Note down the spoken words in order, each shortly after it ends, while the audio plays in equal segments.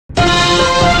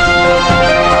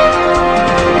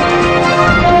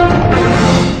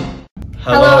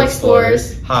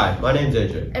Explorers. Hi, my name's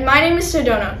Adrian. And my name is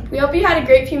Sedona. We hope you had a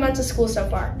great few months of school so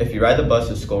far. If you ride the bus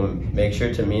to school, make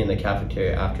sure to meet in the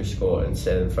cafeteria after school and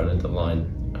stand in front of the line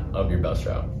of your bus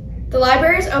route. The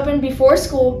library is open before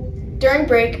school, during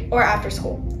break, or after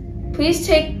school. Please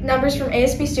take numbers from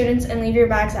ASB students and leave your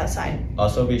bags outside.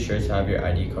 Also be sure to have your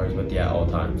ID cards with you at all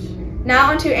times.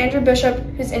 Now on to Andrew Bishop,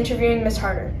 who's interviewing Ms.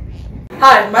 Harder.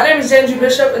 Hi, my name is Andrew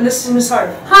Bishop, and this is Ms.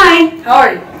 Harder. Hi. How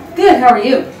are you? Good, how are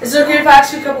you? Is it okay if I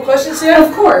ask you a couple questions here?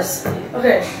 Of course.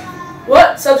 Okay.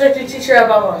 What subject do you teach here at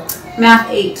Balboa? Math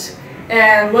 8.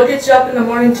 And what gets you up in the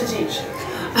morning to teach?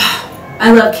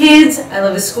 I love kids, I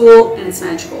love the school, and it's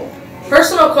magical.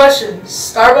 Personal question,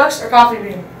 Starbucks or Coffee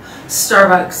Bean?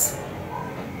 Starbucks.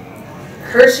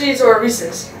 Hershey's or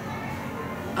Reese's?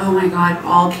 Oh my god,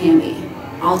 all candy.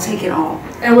 I'll take it all.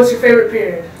 And what's your favorite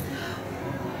period?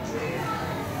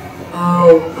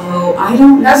 Oh, I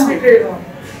don't know. It has to be period 1.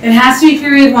 It has to be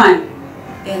period 1.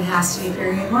 It has to be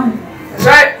period 1. That's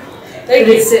right. Thank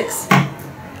you. Period 6.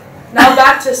 Now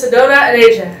back to Sedona and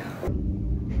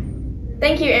AJ.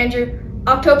 Thank you, Andrew.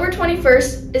 October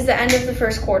 21st is the end of the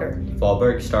first quarter. Fall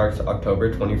break starts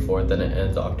October 24th and it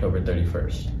ends October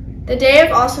 31st. The Day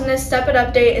of Awesomeness Step It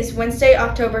Up Day is Wednesday,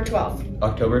 October 12th.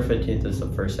 October 15th is the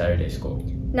first Saturday school.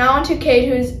 Now on to Kate,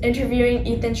 who is interviewing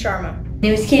Ethan Sharma. My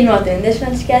name is Kate Walter, and this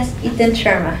one's guest, Ethan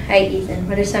Sharma. Hi, Ethan.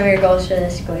 What are some of your goals for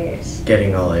this school years?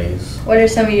 Getting all A's. What are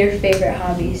some of your favorite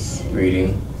hobbies?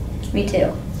 Reading. Me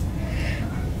too.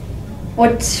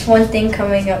 What's one thing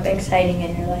coming up exciting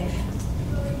in your life?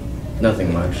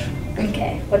 Nothing much.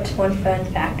 Okay. What's one fun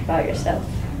fact about yourself?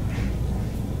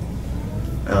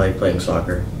 I like playing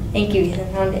soccer. Thank you,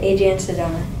 Ethan. On to AJ and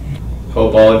Sedona.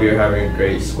 Hope all of you are having a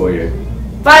great school year.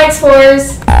 Bye,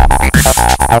 Explorers!